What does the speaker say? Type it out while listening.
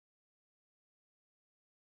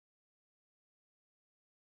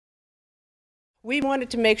We wanted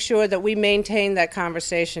to make sure that we maintain that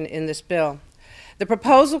conversation in this bill. The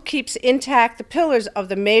proposal keeps intact the pillars of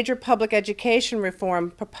the major public education reform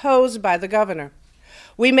proposed by the governor.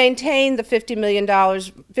 We maintain the $50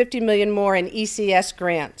 million more in ECS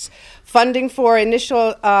grants, funding for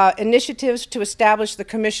initiatives to establish the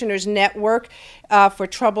Commissioner's Network for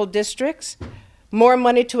troubled districts, more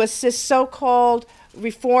money to assist so-called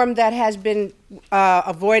reform that has been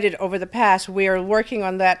avoided over the past. We are working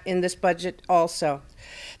on that in this budget also.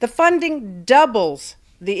 The funding doubles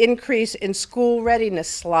the increase in school readiness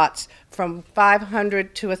slots from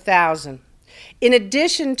 500 to 1,000. In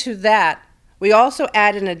addition to that, we also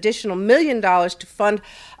add an additional $1 million to fund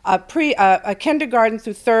a kindergarten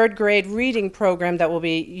through third grade reading program that will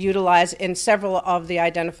be utilized in several of the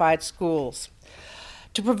identified schools.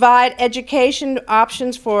 To provide education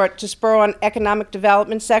options to spur on economic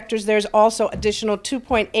development sectors, there's also additional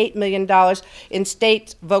 $2.8 million in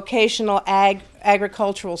state vocational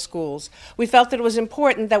agricultural schools. We felt that it was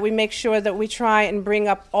important that we make sure that we try and bring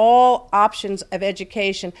up all options of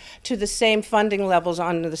education to the same funding levels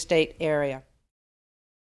under the state area.